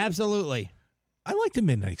Bobby. Absolutely. I liked the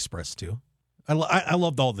Midnight Express, too. I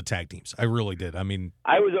loved all the tag teams. I really did. I mean,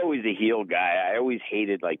 I was always the heel guy. I always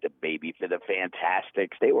hated the baby for the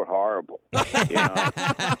Fantastics. They were horrible.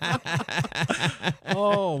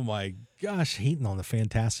 Oh my gosh, hating on the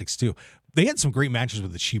Fantastics too. They had some great matches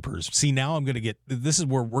with the Sheepers. See, now this is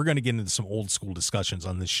where we're going to get into some old school discussions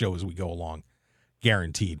on this show as we go along,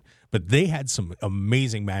 guaranteed. But they had some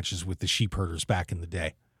amazing matches with the Sheepherders back in the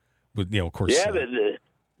day. But of course, yeah,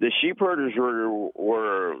 the Sheepherders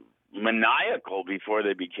were maniacal before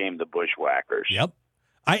they became the Bushwhackers. Yep.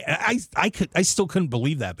 I still couldn't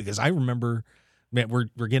believe that because I remember, man, we're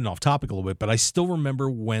getting off topic a little bit, but I still remember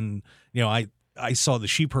when I saw the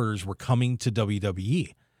Sheepherders were coming to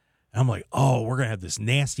WWE, And I'm like, oh, we're going to have this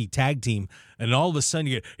nasty tag team. And all of a sudden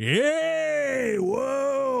you get, yay,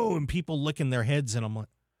 whoa, and people licking their heads. And I'm like,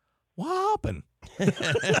 what happened?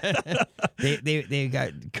 They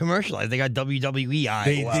got commercialized. They got WWE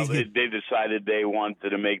eyes. Well, they decided they wanted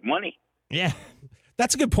to make money. Yeah.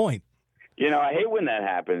 That's a good point. You know, I hate when that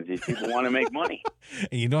happens. These people want to make money.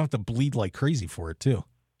 And you don't have to bleed like crazy for it, too.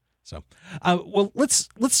 So, well, let's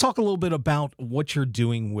talk a little bit about what you're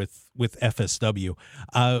doing with FSW.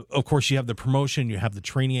 Of course, you have the promotion, you have the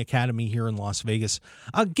training academy here in Las Vegas.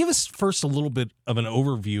 Give us first a little bit of an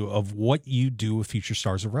overview of what you do with Future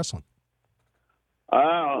Stars of Wrestling.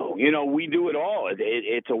 You know, we do it all.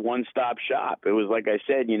 It's a one-stop shop. It was like I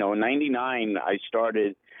said, you know, in '99 I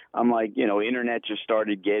started. I'm like, you know, internet just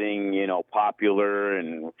started getting, you know, popular,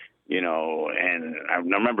 and you know, and I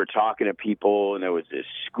remember talking to people, and there was this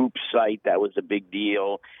scoop site that was a big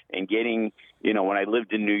deal, and getting, you know, when I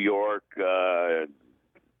lived in New York,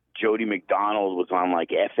 Jody McDonald was on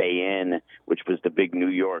like Fain, which was the big New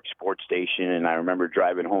York sports station, and I remember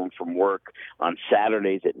driving home from work on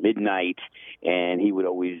Saturdays at midnight, and he would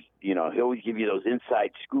always, you know, he always give you those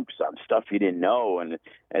inside scoops on stuff you didn't know. And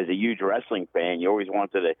as a huge wrestling fan, you always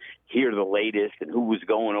wanted to hear the latest and who was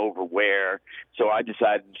going over where. So I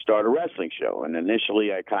decided to start a wrestling show. And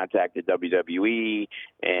initially I contacted WWE,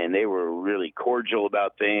 and they were really cordial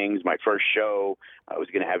about things. My first show, I was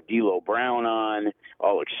going to have D'Lo Brown on,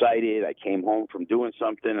 all excited. I came home from doing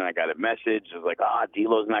something, and I got a message. It was like,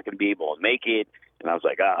 D'Lo's not going to be able to make it. And I was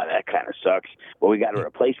like, that kind of sucks. Well, we got a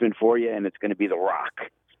replacement for you, and it's going to be The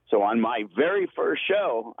Rock. So on my very first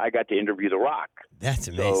show, I got to interview The Rock. That's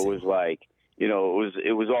amazing. So it was like, you know,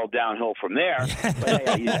 it was all downhill from there. But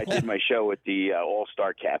I did my show at the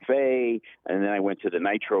All-Star Cafe, and then I went to the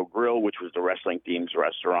Nitro Grill, which was the wrestling-themed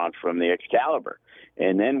restaurant from the Excalibur.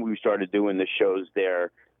 And then we started doing the shows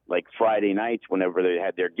there like Friday nights whenever they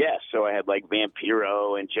had their guests. So I had like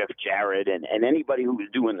Vampiro and Jeff Jarrett and anybody who was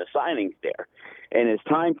doing the signings there. And as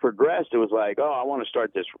time progressed, it was like, I want to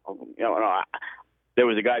start this, you know, there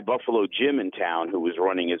was a guy, Buffalo Jim, in town who was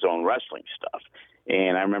running his own wrestling stuff.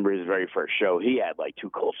 And I remember his very first show, he had like Too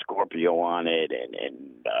Cold Scorpio on it,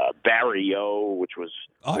 and Barry O, which was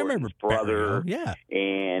his brother. Yeah.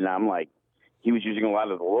 And I'm like, he was using a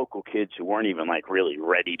lot of the local kids who weren't even like really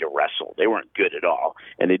ready to wrestle. They weren't good at all.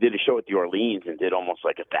 And they did a show at the Orleans and did almost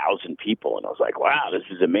like 1,000 people. And I was like, wow, this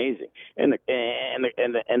is amazing. And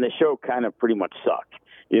the show kind of pretty much sucked.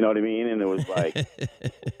 You know what I mean? And it was like,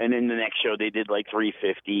 and then the next show they did like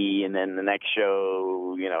 350, and then the next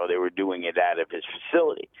show, you know, they were doing it out of his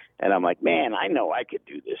facility. And I'm like, man, I know I could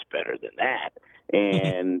do this better than that.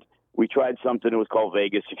 And we tried something that was called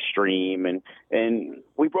Vegas Extreme, and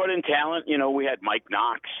we brought in talent. You know, we had Mike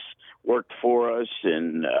Knox worked for us,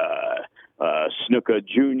 and Snuka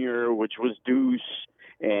Jr., which was Deuce,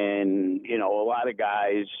 and, you know, a lot of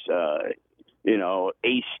guys, you know,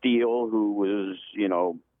 Ace Steel, who was, you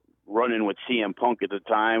know, running with CM Punk at the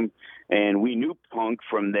time. And we knew Punk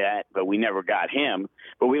from that, but we never got him.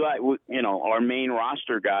 But you know, our main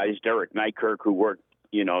roster guys, Derek Nykirk, who worked,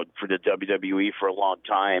 you know, for the WWE for a long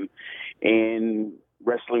time. And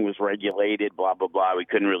wrestling was regulated, blah, blah, blah. We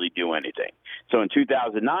couldn't really do anything. So in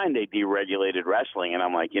 2009, they deregulated wrestling. And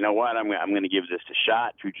I'm like, you know what? I'm going to give this a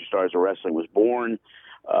shot. Future Stars of Wrestling was born.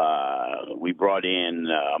 We brought in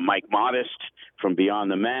Mike Modest from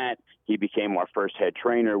Beyond the Mat. He became our first head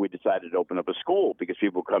trainer. We decided to open up a school because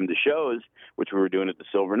people come to shows, which we were doing at the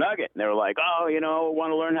Silver Nugget. And they were like, you know,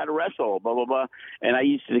 want to learn how to wrestle, blah, blah, blah. And I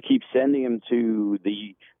used to keep sending them to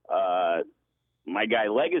the my guy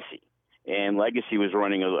Legacy. And Legacy was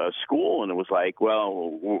running a school, and it was like,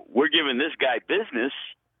 well, we're giving this guy business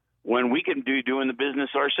when we can doing the business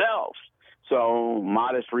ourselves. So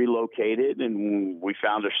Modest relocated, and we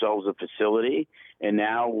found ourselves a facility. And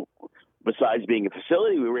now, besides being a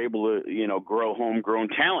facility, we were able to, you know, grow homegrown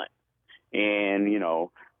talent. And, you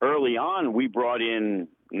know, early on, we brought in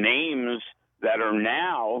names that are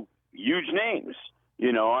now huge names.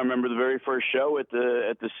 You know, I remember the very first show at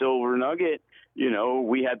the Silver Nugget. You know,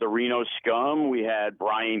 we had the Reno Scum. We had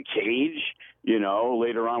Brian Cage. You know,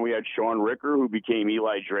 later on we had Sean Ricker, who became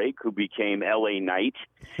Eli Drake, who became L.A. Knight.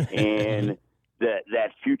 And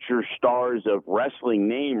that Future Stars of Wrestling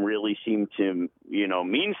name really seemed to, you know,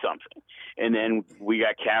 mean something. And then we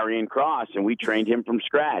got Karrion Kross, and we trained him from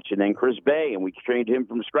scratch. And then Chris Bay, and we trained him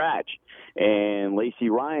from scratch. And Lacey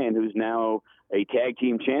Ryan, who's now a tag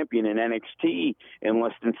team champion in NXT in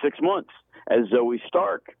less than 6 months, as Zoe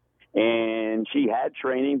Stark. And she had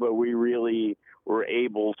training, but we really were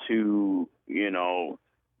able to, you know,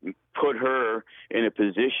 put her in a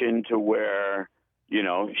position to where,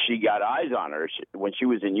 she got eyes on her. When she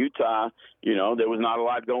was in Utah, there was not a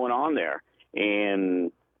lot going on there.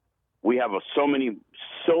 And we have so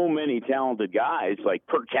many talented guys, like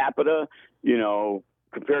per capita,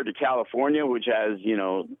 compared to California, which has,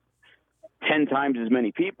 10 times as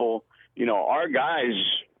many people, our guys,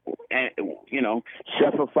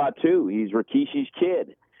 Sefa Fatu, he's Rikishi's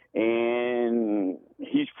kid. And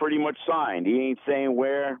he's pretty much signed. He ain't saying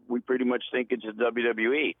where. We pretty much think it's a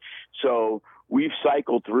WWE. So we've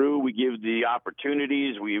cycled through. We give the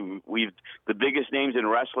opportunities. We've the biggest names in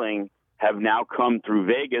wrestling have now come through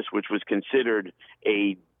Vegas, which was considered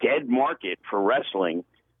a dead market for wrestling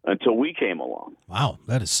until we came along. Wow,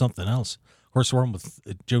 that is something else. Of course, we're on with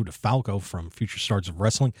Joe DeFalco from Future Stars of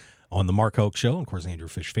Wrestling on the Mark Hoke Show. And of course, Andrew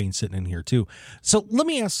Fish Fain sitting in here too. So let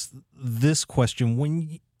me ask this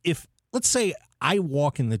question: if let's say I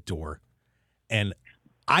walk in the door and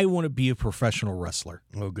I want to be a professional wrestler.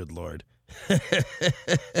 Oh, good Lord.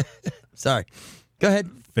 Sorry. Go ahead.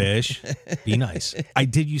 Fish, be nice. I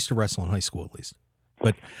did used to wrestle in high school at least.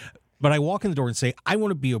 But I walk in the door and say, I want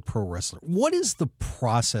to be a pro wrestler. What is the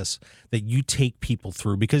process that you take people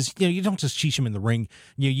through? Because, you don't just teach them in the ring.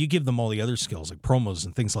 You give them all the other skills like promos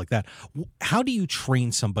and things like that. How do you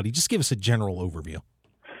train somebody? Just give us a general overview.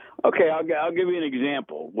 Okay, I'll give you an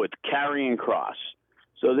example with Karrion Kross.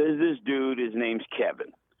 So there's this dude, his name's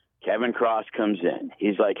Kevin. Kevin Kross comes in.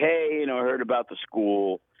 He's like, hey, I heard about the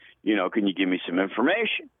school. Can you give me some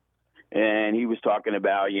information? And he was talking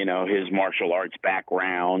about, his martial arts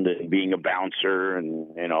background and being a bouncer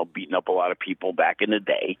and, beating up a lot of people back in the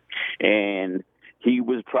day. And he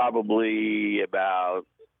was probably about,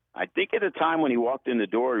 I think at the time when he walked in the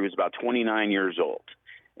door, he was about 29 years old.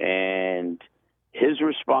 And his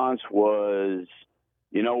response was,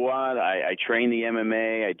 you know what, I train the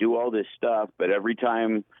MMA, I do all this stuff, but every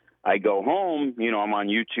time I go home, I'm on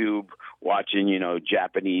YouTube watching,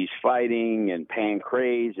 Japanese fighting and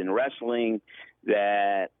pancrase and wrestling,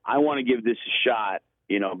 that I want to give this a shot,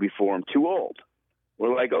 before I'm too old.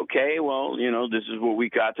 We're like, okay, well, this is what we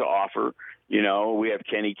got to offer. We have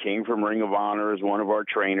Kenny King from Ring of Honor as one of our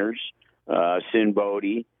trainers, Sin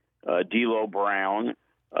Bodhi, D'Lo Brown.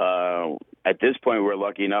 At this point, we're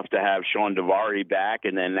lucky enough to have Sean Daivari back,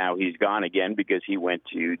 and then now he's gone again because he went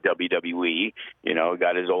to WWE,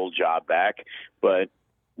 got his old job back. But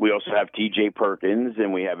we also have T.J. Perkins,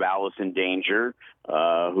 and we have Allison Danger,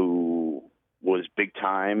 who was big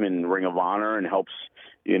time in Ring of Honor and helps,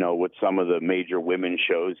 with some of the major women's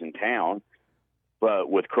shows in town. But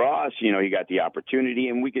with Kross, he got the opportunity,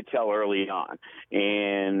 and we could tell early on.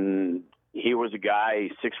 And he was a guy,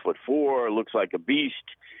 6'4", looks like a beast.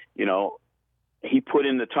 He put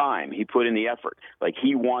in the time. He put in the effort. Like,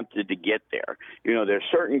 he wanted to get there. There's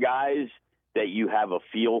certain guys that you have a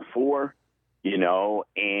feel for,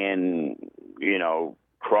 and,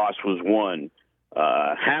 Kross was one.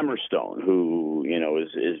 Hammerstone, who,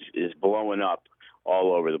 is blowing up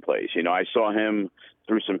all over the place. I saw him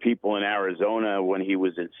through some people in Arizona when he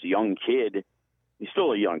was a young kid. He's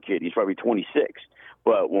still a young kid. He's probably 26.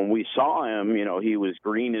 But when we saw him, he was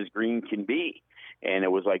green as green can be. And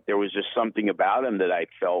it was like there was just something about him that I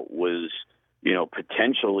felt was,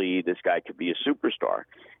 potentially this guy could be a superstar.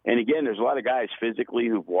 And again, there's a lot of guys physically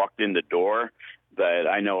who've walked in the door that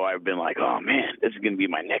I know I've been like, oh, man, this is going to be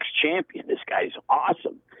my next champion. This guy's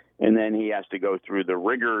awesome. And then he has to go through the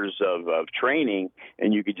rigors of training,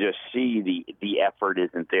 and you could just see the effort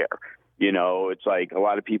isn't there. It's like a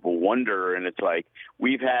lot of people wonder, and it's like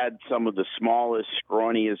we've had some of the smallest,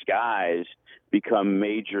 scrawniest guys become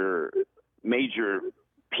major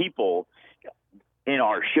people in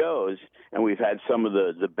our shows, and we've had some of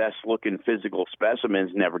the best-looking physical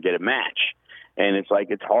specimens never get a match. And it's like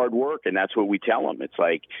it's hard work, and that's what we tell them. It's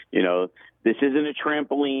like, this isn't a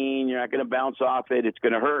trampoline. You're not going to bounce off it. It's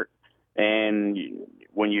going to hurt. And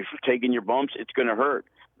when you're taking your bumps, it's going to hurt.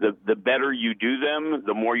 The better you do them,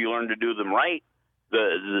 the more you learn to do them right,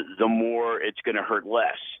 the more it's going to hurt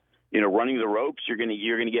less. Running the ropes, you're going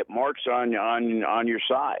to get marks on your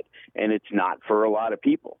side, and it's not for a lot of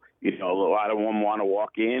people. A lot of them want to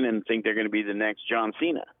walk in and think they're going to be the next John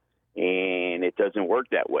Cena, and it doesn't work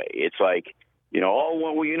that way. It's like, when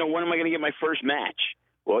am I going to get my first match?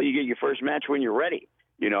 Well, you get your first match when you're ready.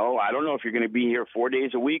 I don't know if you're going to be here 4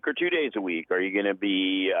 days a week or 2 days a week. Are you going to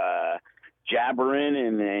be jabbering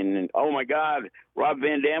and oh my God, Rob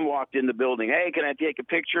Van Dam walked in the building. Hey, can I take a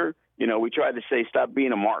picture? We tried to say, stop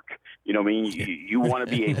being a mark. You want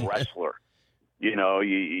to be a wrestler. You're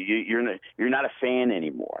not a fan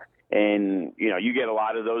anymore. And, you get a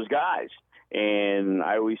lot of those guys. And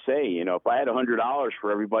I always say, if I had $100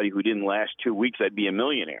 for everybody who didn't last 2 weeks, I'd be a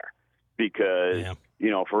millionaire because,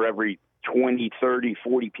 for every 20, 30,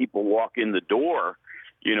 40 people walk in the door,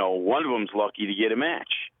 one of them's lucky to get a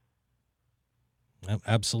match.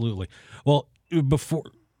 Absolutely. Well,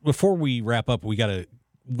 before we wrap up, we got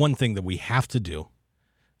one thing that we have to do.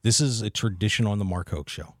 This is a tradition on the Mark Hoke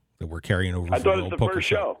Show that we're carrying over. I thought it was the first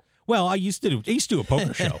show. Well, I used to do a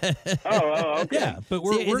poker show. Oh, okay. Yeah, but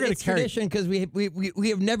we're going to carry tradition because we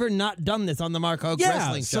have never not done this on the Mark Hoke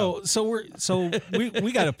Wrestling Show. So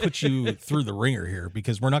we got to put you through the ringer here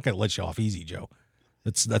because we're not going to let you off easy, Joe.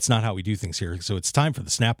 That's not how we do things here. So it's time for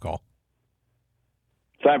the snap call.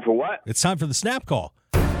 Time for what? It's time for the snap call.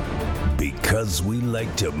 Because we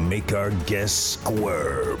like to make our guests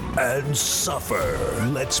squirm and suffer,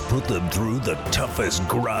 let's put them through the toughest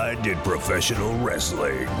grind in professional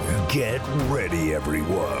wrestling. Get ready,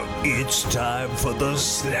 everyone. It's time for the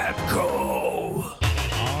snap call.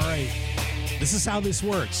 All right. This is how this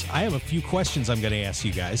works. I have a few questions I'm going to ask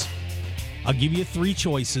you guys. I'll give you 3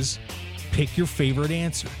 choices. Pick your favorite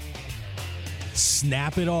answer.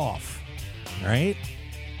 Snap it off. All right?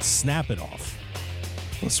 Snap it off.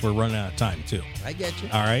 Plus, we're running out of time, too. I get you.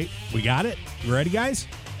 All right. We got it? You ready, guys?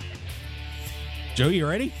 Joe, you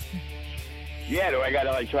ready? Yeah, do I got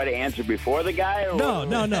to try to answer before the guy? Or No.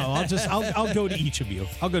 I'll go to each of you.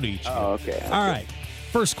 Oh, okay. All right.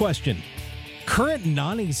 First question. Current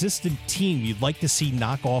non-existent team you'd like to see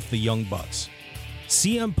knock off the Young Bucks?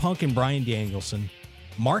 CM Punk and Bryan Danielson,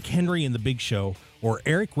 Mark Henry and The Big Show, or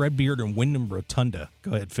Eric Redbeard and Wyndham Rotunda?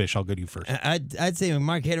 Go ahead, Fish. I'll go to you first. I'd say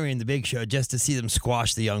Mark Henry and The Big Show just to see them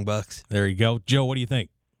squash the Young Bucks. There you go. Joe, what do you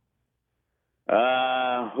think?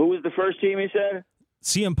 Who was the first team you said?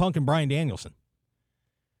 CM Punk and Bryan Danielson.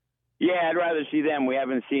 Yeah, I'd rather see them. We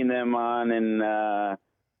haven't seen them on, and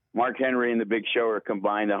Mark Henry and The Big Show are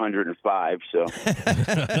combined 105. So,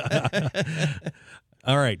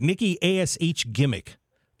 all right, Nikki ASH gimmick.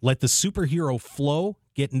 Let the superhero flow.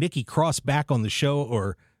 Get Nikki Cross back on the show,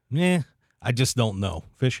 or I just don't know.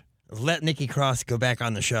 Fish. Let Nikki Cross go back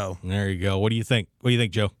on the show. There you go. What do you think? What do you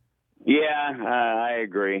think, Joe? Yeah, I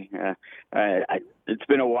agree. It's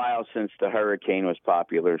been a while since the Hurricane was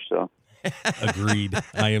popular, so. Agreed.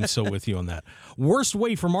 I am so with you on that. Worst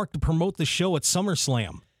way for Mark to promote the show at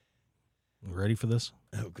SummerSlam. You ready for this?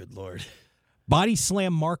 Oh, good Lord. Body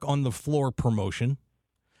slam Mark on the floor promotion.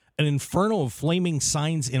 An inferno of flaming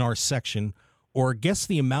signs in our section. Or guess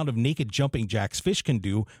the amount of naked jumping jacks Fish can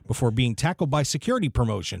do before being tackled by security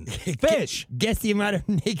promotion. Fish! Guess the amount of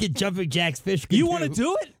naked jumping jacks Fish can do. You want to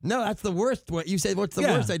do it? No, that's the worst. What you said? What's the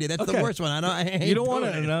worst idea? That's the worst one. You don't want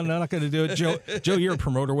to? No, I'm not going to do it. Joe, you're a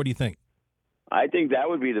promoter. What do you think? I think that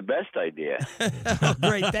would be the best idea.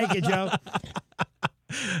 Great, thank you, Joe.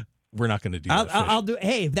 We're not going to do that. I'll do.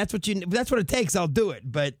 Hey, if that's what it takes, I'll do it.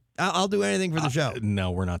 But I'll do anything for the show.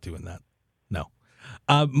 No, we're not doing that. No.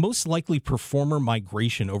 Most likely performer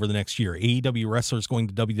migration over the next year. AEW wrestlers going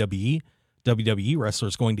to WWE, WWE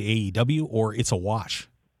wrestlers going to AEW, or it's a wash.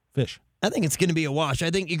 Fish. I think it's going to be a wash. I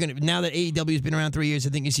think you're going to, now that AEW has been around 3 years, I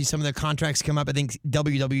think you see some of their contracts come up. I think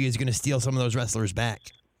WWE is going to steal some of those wrestlers back.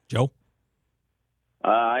 Joe?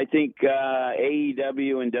 I think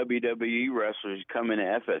AEW and WWE wrestlers come into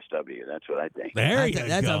FSW. That's what I think.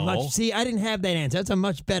 That's go. See, I didn't have that answer. That's a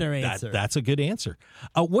much better answer. That's a good answer.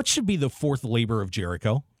 What should be the 4th labor of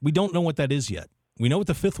Jericho? We don't know what that is yet. We know what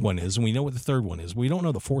the 5th one is, and we know what the 3rd one is. We don't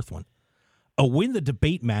know the 4th one. Win the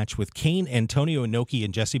debate match with Kane, Antonio Inoki,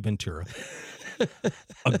 and Jesse Ventura.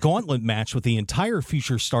 A gauntlet match with the entire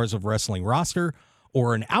Future Stars of Wrestling roster.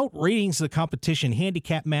 Or an out-ratings of the competition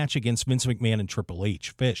handicap match against Vince McMahon and Triple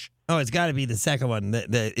H. Fish. Oh, it's got to be the second one,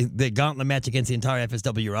 the gauntlet match against the entire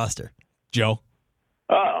FSW roster. Joe?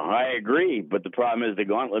 Oh, I agree. But the problem is the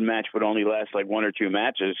gauntlet match would only last like 1 or 2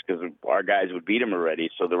 matches because our guys would beat them already.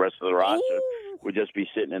 So the rest of the roster would just be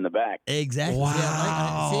sitting in the back. Exactly. Wow.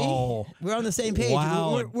 Yeah, see? We're on the same page.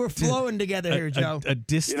 Wow. We're flowing together here, Joe. A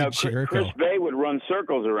distant Jericho. Chris Bay would run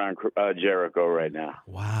circles around Jericho right now.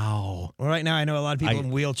 Wow. Well, right now I know a lot of people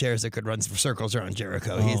in wheelchairs that could run circles around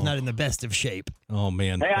Jericho. He's not in the best of shape. Oh,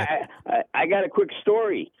 man. Hey, I got a quick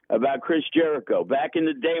story about Chris Jericho. Back in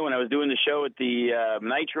the day when I was doing the show at the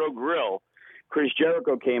Nitro Grill, Chris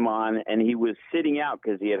Jericho came on, and he was sitting out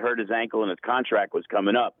because he had hurt his ankle and his contract was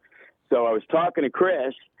coming up. So I was talking to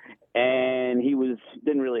Chris, and he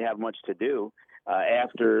didn't really have much to do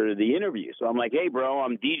after the interview. So I'm like, hey, bro,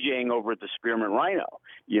 I'm DJing over at the Spearmint Rhino,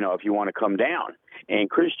 if you want to come down. And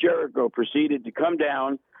Chris Jericho proceeded to come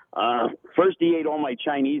down. First, he ate all my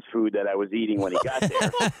Chinese food that I was eating when he got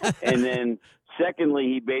there. And then secondly,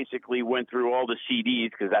 he basically went through all the CDs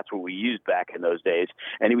because that's what we used back in those days.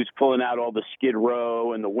 And he was pulling out all the Skid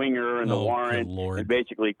Row and the Winger and the Warrant. And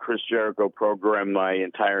basically, Chris Jericho programmed my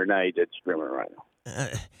entire night at Spearmint Rhino.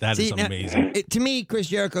 That is amazing. To me, Chris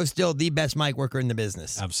Jericho's still the best mic worker in the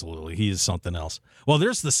business. Absolutely. He is something else. Well,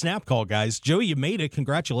 there's the snap call, guys. Joey, you made it.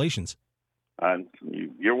 Congratulations.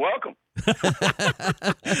 You're welcome.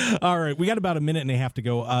 All right. We got about a minute and a half to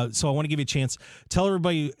go. So I want to give you a chance. Tell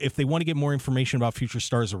everybody if they want to get more information about Future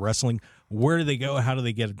Stars of Wrestling, where do they go? How do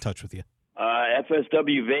they get in touch with you?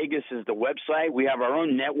 FSW Vegas is the website. We have our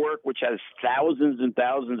own network, which has thousands and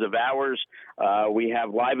thousands of hours. We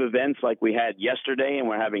have live events like we had yesterday, and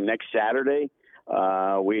we're having next Saturday.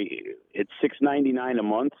 It's $6.99 a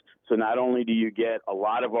month. So not only do you get a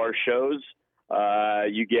lot of our shows,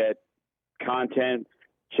 you get content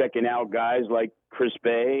checking out guys like Chris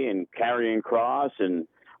Bay and Karrion Kross and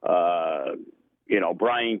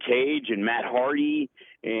Brian Cage and Matt Hardy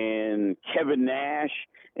and Kevin Nash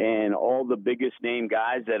and all the biggest name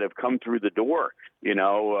guys that have come through the door.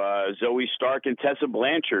 Zoe Stark and Tessa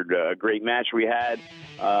Blanchard, a great match we had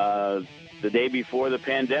the day before the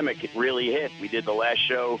pandemic. It really hit. We did the last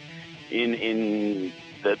show in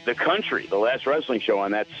the country, the last wrestling show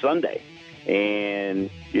on that Sunday. And,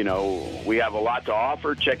 we have a lot to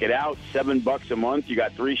offer. Check it out. $7 a month. You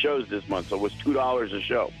got 3 shows this month, so it was $2 a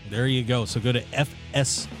show. There you go. So go to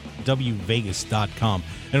fswvegas.com.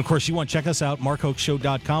 And, of course, you want to check us out,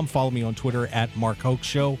 markhokeshow.com. Follow me on Twitter at Mark Hoke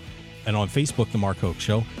Show and on Facebook, The Mark Hoke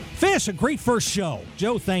Show. Fish, a great first show.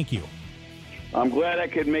 Joe, thank you. I'm glad I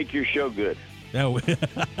could make your show good.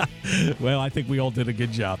 Well, I think we all did a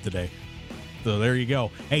good job today. So there you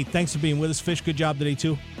go. Hey, thanks for being with us, Fish. Good job today,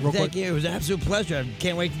 too. Thank you. It was an absolute pleasure. I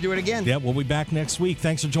can't wait to do it again. Yeah, we'll be back next week.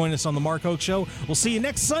 Thanks for joining us on The Mark Hoke Show. We'll see you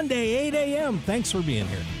next Sunday, 8 a.m. Thanks for being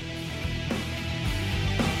here.